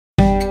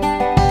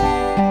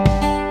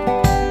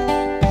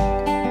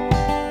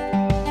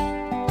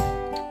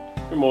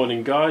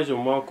morning guys,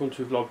 and welcome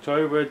to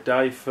Vlogtober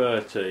day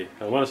 30.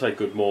 And when I say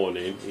good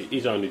morning, it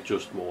is only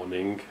just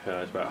morning.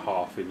 It's about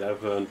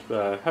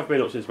 11:30. Have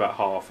been up since about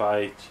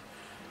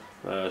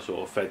 8:30. Sort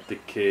of fed the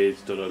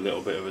kids, done a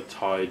little bit of a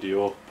tidy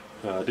up.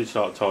 I did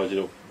start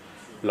tidying up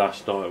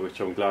last night, which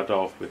I'm glad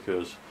of,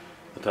 because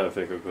I don't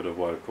think I could have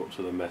woke up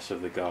to the mess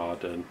of the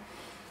garden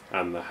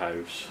and the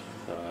house.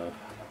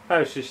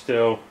 House is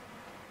still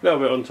a little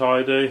bit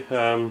untidy,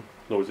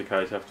 always the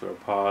case after a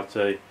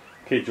party.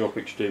 Kids are up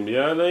extremely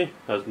early,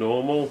 as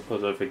normal. I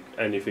don't think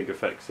anything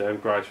affects them.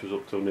 Grace was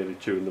up till nearly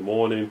 2 in the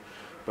morning,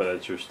 but then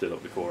she was still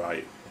up before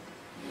 8.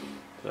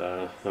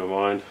 Never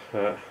mind.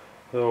 They're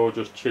all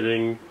just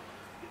chilling.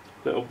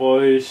 Little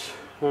boys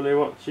only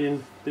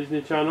watching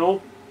Disney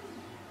Channel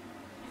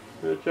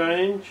for a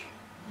change.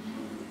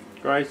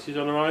 Grace is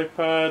on her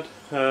iPad.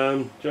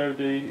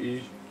 Jodie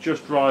is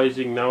just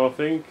rising now, I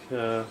think.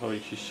 I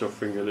think she's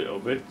suffering a little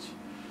bit.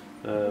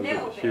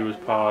 But she was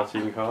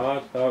partying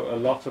hard. A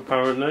lot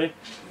apparently.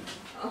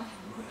 Oh.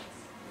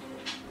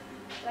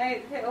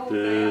 I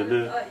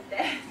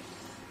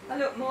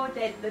look more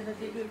dead than I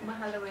did with my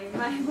Halloween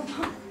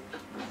makeup.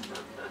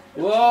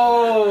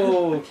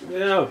 Whoa!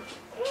 Yeah.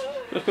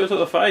 Just took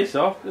the face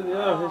off, didn't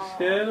you? It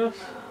scared us.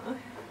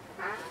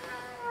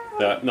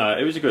 No,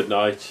 it was a good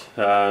night.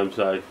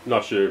 So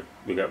not sure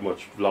we get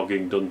much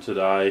vlogging done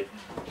today.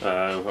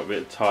 Got a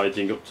bit of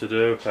tidying up to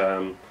do.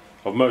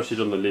 I've mostly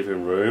done the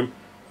living room,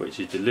 which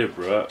is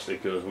deliberate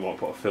because I might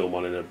put a film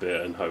on in a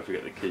bit and hopefully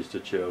get the kids to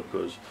chill,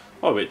 because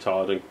I'm a bit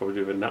tired and probably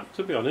do a nap,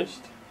 to be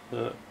honest.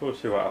 We'll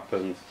see what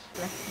happens.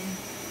 Bless him.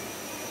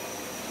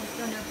 He's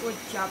done a good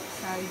job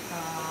so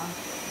far.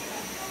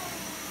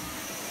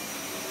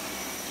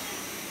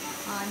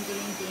 I'm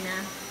doing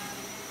dinner,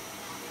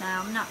 so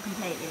I'm not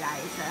completely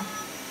lazy.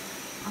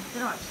 I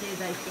still have to do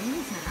those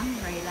things now,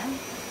 really.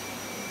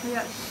 We've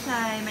got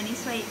so many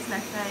sweets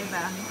left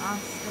over. I'm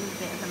still a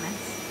bit of a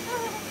mess.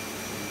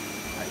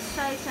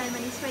 Got so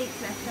many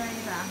sweets left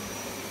over.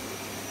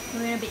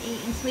 We're going to be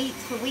eating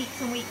sweets for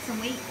weeks and weeks and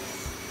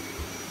weeks.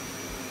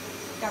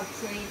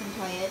 Dogs are even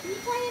tired. Are you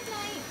tired,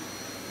 mate?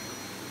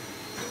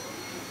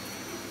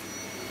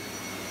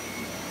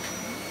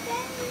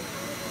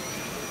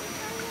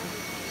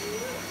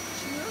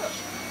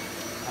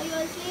 Are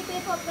you sleepy,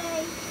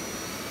 puppy?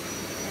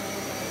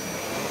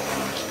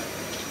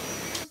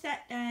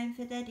 Sat down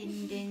for the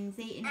din-dins,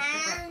 eating at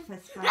the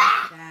breakfast place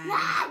today.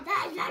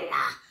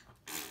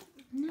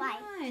 No, I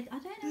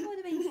don't know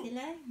whether being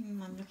silly.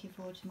 I'm looking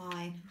forward to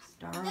mine.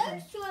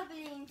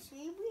 Starving.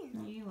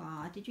 You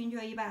are. Did you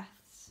enjoy your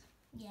baths?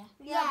 Yeah.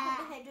 Yeah.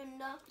 Put the head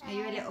under. Are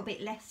you a little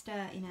bit less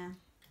dirty now?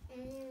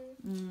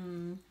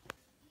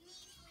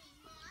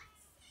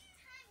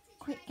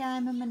 Quick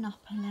game of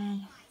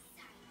Monopoly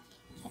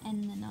to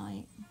end the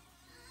night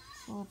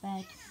before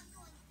bed.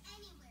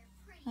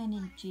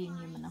 Only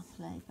junior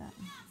Monopoly, but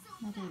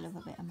I do love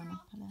a bit of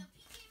Monopoly.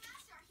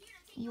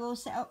 Are you all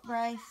set up,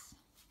 Grace?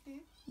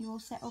 You all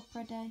set up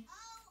ready?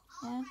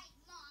 Yeah?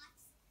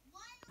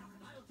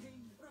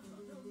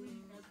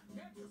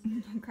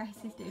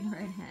 Grace is doing her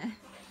own hair.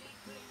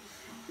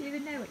 Do you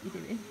even know what you're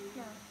doing?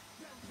 No.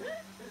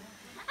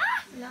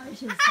 Elijah's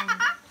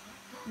saying,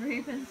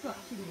 Ruben's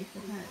watching this,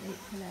 apparently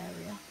it's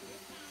hilarious.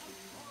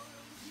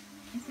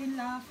 He's been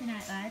laughing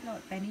out loud,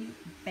 like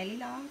belly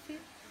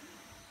laughing.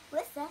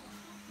 What's that?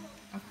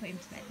 I'll put him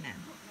to bed now.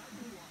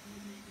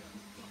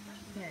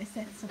 Yeah, he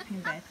sets up in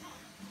bed.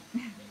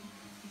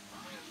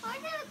 I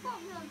never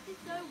thought that was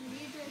so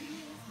weird.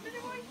 I don't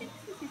know why he thinks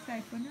this is so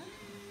funny.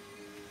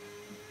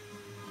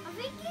 I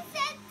think he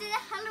said the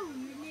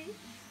Halloween.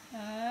 Oh.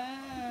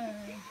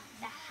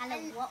 The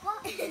Halloween. What?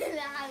 The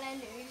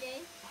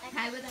Halloween. Like,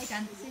 how were they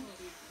dancing?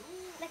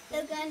 Like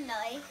they're going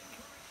like.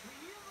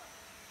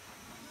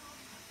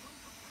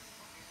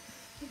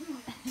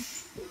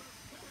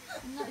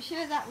 I'm not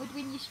sure that would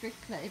win you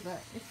strictly,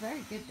 but it's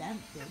very good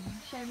dancing.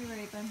 Show me,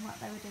 Ruben, what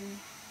they were doing.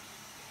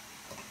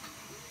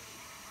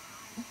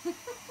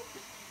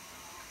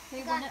 Who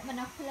won at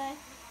Monopoly?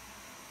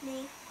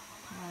 Me.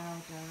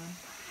 Well done.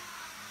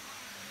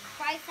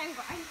 Grace and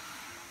Grace.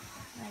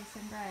 Grace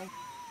and Grace.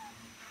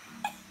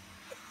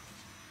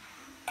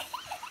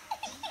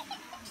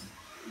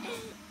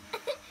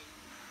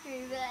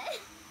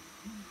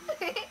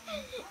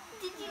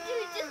 Did you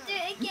just do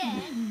it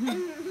again?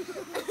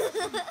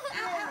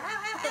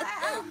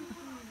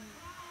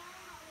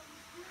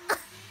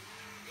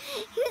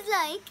 He was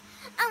like,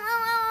 ow,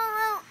 ow,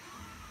 ow,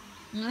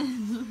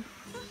 ow.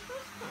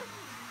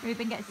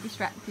 Ruben gets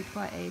distracted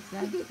quite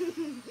easily.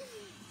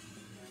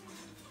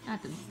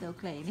 Adam's still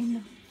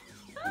cleaning.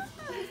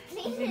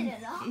 He's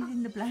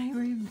in the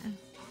playroom now.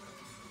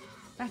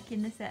 Back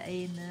in the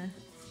settee in there.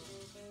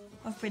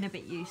 I've been a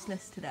bit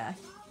useless today.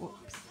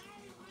 Whoops.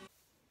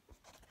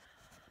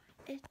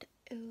 It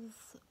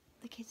is.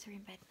 The kids are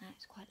in bed now.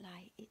 It's quite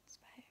late. It's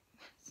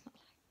not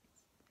late.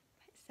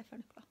 It's about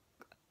 7 o'clock.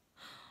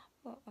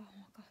 Oh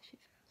my gosh, it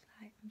feels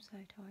late. I'm so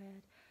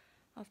tired.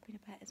 I've been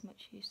about as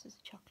much use as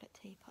a chocolate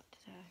teapot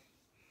today.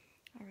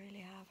 I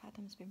really have.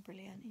 Adam's been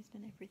brilliant. He's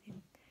done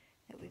everything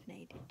that we've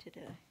needed to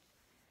do.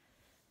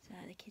 So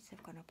the kids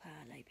have gone up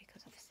early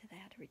because obviously they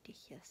had a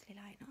ridiculously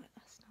late night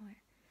last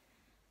night.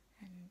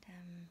 And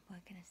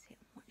we're going to sit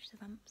and watch the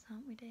Vamps,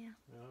 aren't we, dear?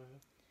 Oh,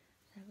 yeah.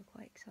 So we're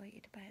quite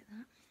excited about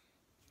that.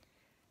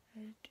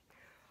 And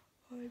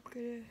I'm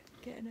going to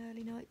get an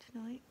early night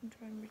tonight and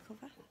try and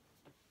recover.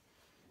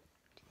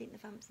 Do you think the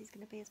Vamps is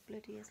going to be as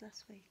bloody as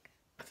last week?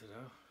 I don't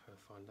know.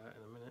 I'll find out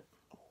in a minute.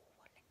 Oh,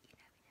 I'll let you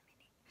know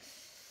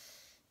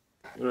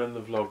in a minute. We're in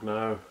the vlog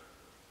now.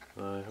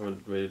 I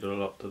haven't really done a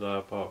lot today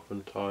apart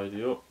from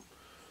tidy up.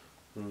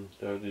 And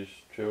Daddy's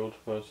chilled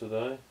most of the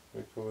day.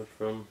 Recovered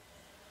from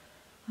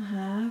I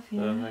have,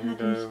 yeah. Adam's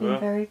hangover. been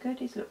very good.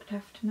 He's looked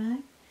after me.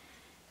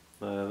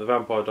 The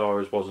Vampire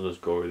Diaries wasn't as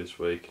gory this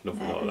week.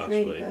 Nothing like last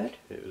really week. Good.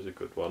 It was a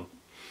good one.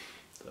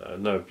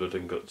 No blood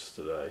and guts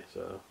today,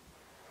 so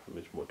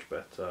it's much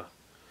better.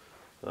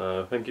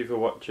 Thank you for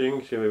watching.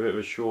 It's going to be a bit of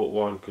a short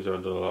one because I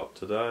haven't done a lot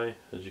today,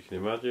 as you can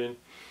imagine.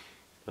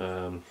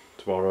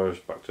 Tomorrow's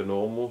back to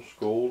normal,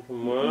 school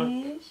and work.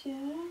 It is,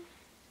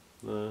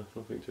 yeah.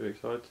 Nothing too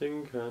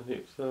exciting, and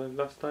it's the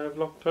last day of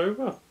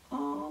Vlogtober.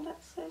 Oh,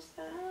 that's so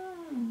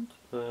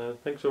sad.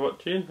 Thanks for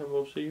watching, and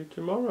we'll see you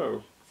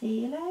tomorrow.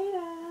 See you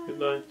later. Good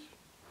night.